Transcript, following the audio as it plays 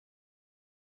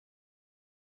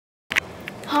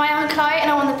Hi, I'm Chloe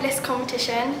and I won the Bliss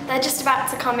competition. They're just about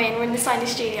to come in. We're in the styling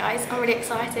studios. I'm really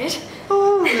excited.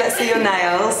 Oh, let's see your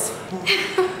nails.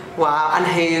 Wow, and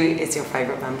who is your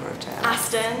favourite member of JLS?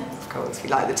 Aston. Of course, we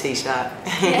like the t-shirt.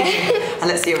 Yeah. And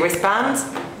let's see your wristband.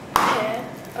 Yeah.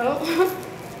 Oh.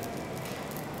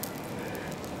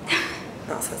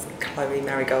 That says Chloe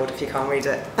Marigold if you can't read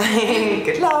it.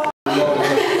 Good luck.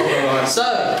 So,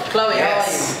 Chloe, how are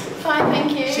you? Fine,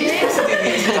 thank you.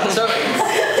 Sorry.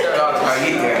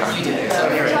 You did it. Shall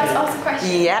I ask a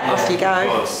question? Yeah, off you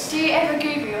go. Do you ever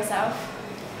Google yourself?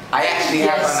 I actually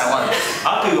have done that once. I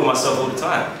Google myself all the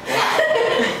time.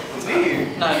 Do you?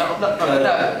 No, not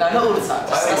all the time.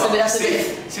 That's a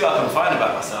bit. See what I can find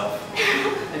about myself.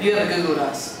 Have you ever Googled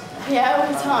us? Yeah, all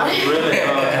the time. Really?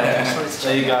 Oh, okay.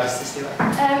 There you guys. To see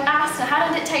Aston, how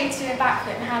long did it take you to do a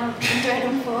backflip and how long have you been doing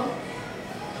them for?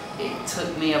 It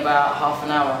took me about half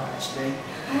an hour actually.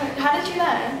 How did you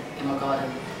learn? In my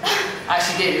garden. I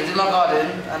actually did. It was in my garden,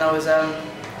 and I was I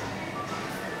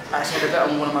actually had a bet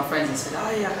on one of my friends and said, "Oh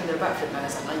yeah, I can do a backflip." And I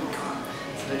was like, "No, you can't."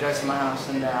 So they drove to my house,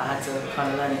 and I had to kind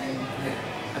of learn it in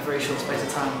a very short space of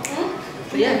time.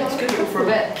 But yeah, it's good for a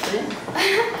bet. So, yeah.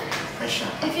 Pressure.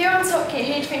 If you're on Top Kit,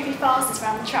 who do you think would be fastest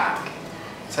around the track?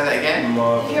 Say that again.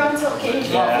 If you're on Top Kit, who do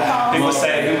you think would be fastest?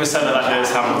 People say that like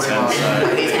Lewis Hamilton. So.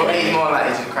 He's more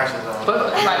likely to crash as well.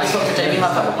 But right, let's talk to Jamie.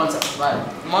 Have that one second. Right,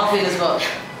 Marvin has got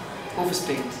all for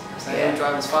speed, so he'll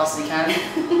drive as fast as he can.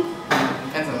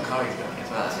 Depends on the car he's going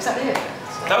as well. That's exactly it.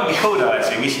 That would be cool though.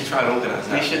 Actually, we should try and organise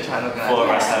that. We should try and organise for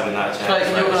that. us having that. Chloe,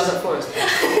 can you organise that for us?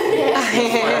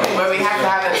 Where we have to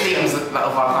have the teams of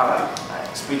our colour.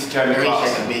 Speak to Jeremy Marisha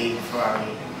Clarkson. can be Ferrari,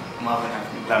 Marvin have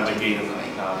to be Lamborghini or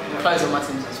something. Chloe's on my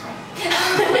team, that's fine.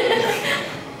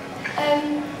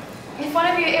 If one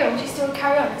of you are ill, do you still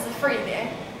carry on as a free of you?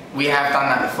 We have done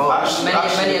that before.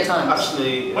 Many a time.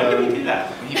 Actually, when did we do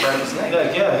that? He broke his leg.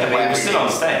 Yeah, but he was still on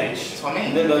stage. That's what I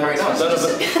mean. No, but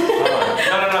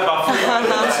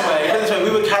this way, we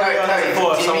would carry on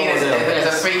before someone was ill. There's a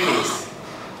free piece.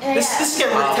 This is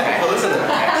getting really technical, isn't it? No,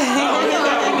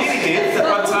 we nearly did. At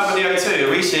one time in the O2,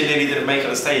 Arisha nearly didn't make it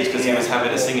on stage because he was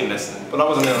having a singing lesson. But I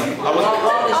wasn't ill. I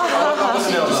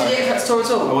wasn't ill. Did you hear that story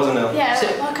at all? I wasn't ill. Yeah,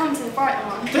 I come to the Brighton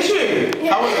one. Did you?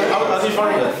 Yeah. How did you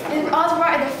find it? I was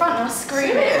right at the front and I was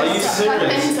screaming. Are you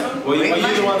serious? Were you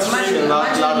the one screaming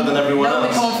louder than everyone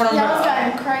else? Nobody come on for an Yeah, I was umbrella.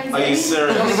 going crazy. Are you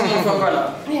serious? Nobody come on for an umbrella.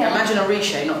 Yeah. Imagine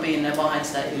Arisha not being there behind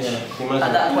stage. Yeah,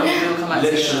 At that point, we will come out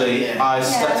literally, together. I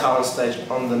stepped out on stage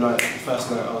on the note, the first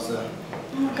note I was there.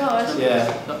 Oh my god.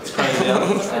 Yeah, it's crazy.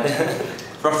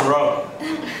 Rock and roll.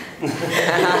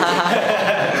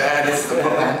 This is the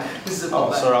pop man. This is a Oh,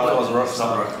 pop sorry, I thought it was a rock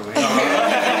song.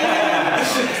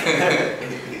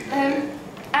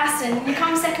 Aston, you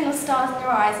come second on Stars in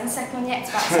Your Eyes and second on the X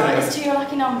Factor, so it's to your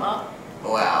lucky number.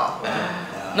 Wow.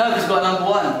 No, because we've got number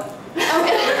one.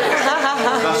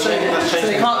 That's So it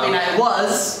changing. can't be now. It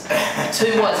was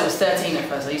 2 was. It was 13 at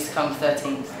first. I used to come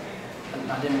 13th. And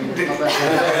I didn't really my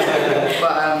birthday.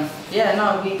 But yeah,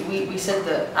 no, we said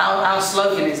that our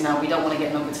slogan is now we don't want to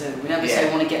get number 2. We never say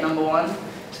we want to get number 1.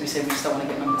 So we say we just don't want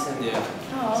to get number 2. Yeah.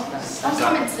 Oh, I'm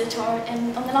coming to the tour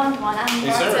on the London one and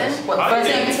Brighton. What, the first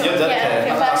thing? You're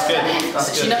dedicated. That's good. That's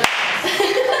She good. knows.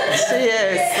 She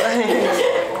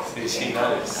is. She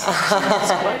knows.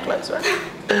 Quite close, right?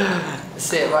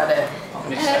 See it right there.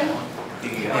 Yeah.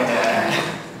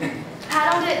 How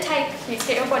long did it take you to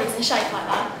get your bodies in shape like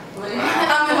that? But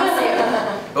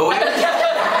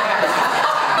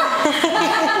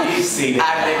you've seen it.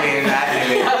 Ad-libbing. I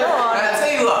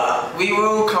tell you what, we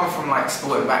all come from like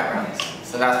sporting backgrounds,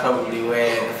 so that's probably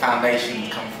where the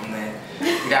foundations come from there.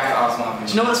 We'd have to ask Marvin.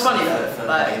 Do you know what's funny though?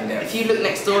 Like, if you look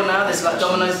next door now, there's like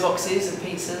Domino's boxes and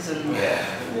pizzas and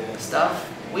stuff.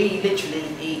 We literally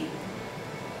eat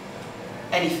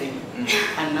anything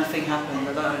and nothing happens.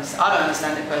 I don't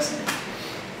understand it personally.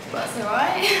 But That's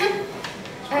alright.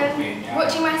 What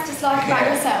do you most dislike about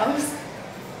yourselves?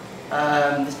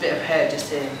 this bit of hair just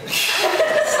here.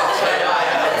 Such a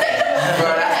liar.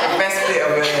 Bro, that's the best bit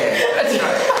of your hair. That's the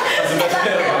best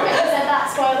bit of it.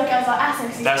 That's why the girls are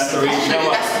asking. That's the reason. You know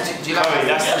what? That's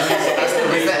the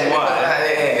reason why.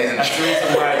 That's the reason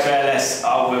why JLS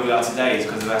are where we are today is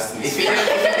because of Aston. If you didn't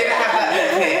have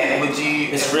that hair, would you?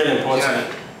 It's really important.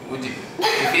 Would you?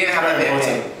 If you didn't have that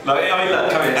hair. Like, I mean,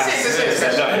 look, come here. Look,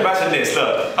 imagine this.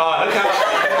 Look. Oh, look how.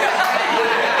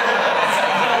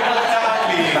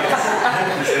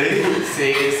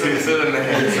 See, it's all in the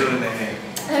hair. It's all in the hair.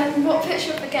 What puts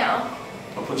you off a girl?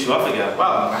 I'll put you off again.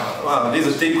 Wow, these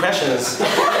are deep questions.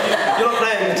 You're not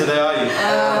playing today, are you?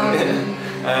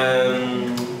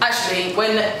 Actually,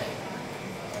 when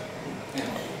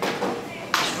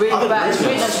it's really bad. It's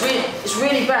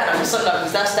really bad. Like, it's like,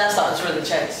 because that's starting to run the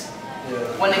chase. Yeah.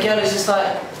 When the girl is just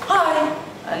like, hi,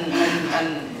 and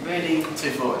really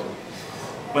Too forward.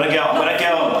 When a girl,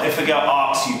 if a girl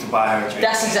asks you to buy her a drink,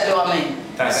 that's exactly what I mean.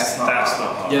 that's not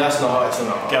hard. Yeah, that's not hard. It's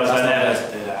not. Girls don't ever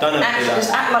do that. Don't ever do that.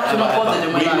 Just act like you're not bothered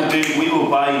and we're like, We will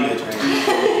buy you a drink.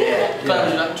 yeah,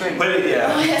 kind of like drink. But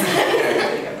yeah.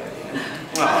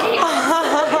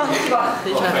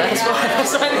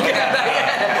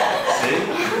 See?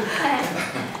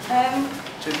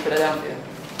 Should we put it down for you?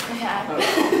 Yeah. No.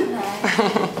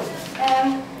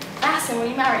 Alison, will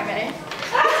you marry me?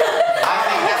 I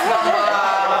think that's number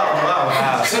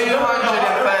Wow.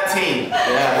 213.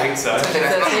 Yeah, I think so.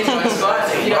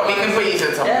 But we can put you to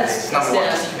the top of Yes, this. Number one. you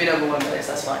can be number one place,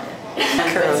 that's fine, yeah.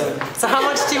 Cool. So how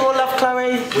much do you all love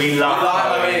Chloe? We love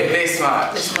This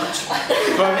much. This much.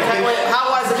 Okay, wait, how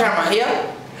wide is the camera? Here?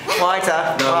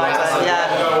 Wider. Wider.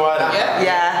 Yeah. Yeah?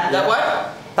 Yeah. That what?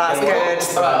 That's good.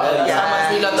 How Yeah. much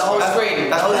we love the whole screen?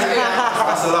 That's The whole screen.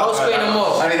 That's a The lot. whole screen and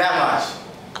more. Only that much.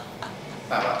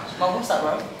 That much. Mum, what's that,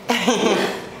 bro?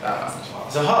 That much.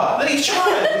 It's a heart. Look, he's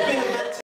trying.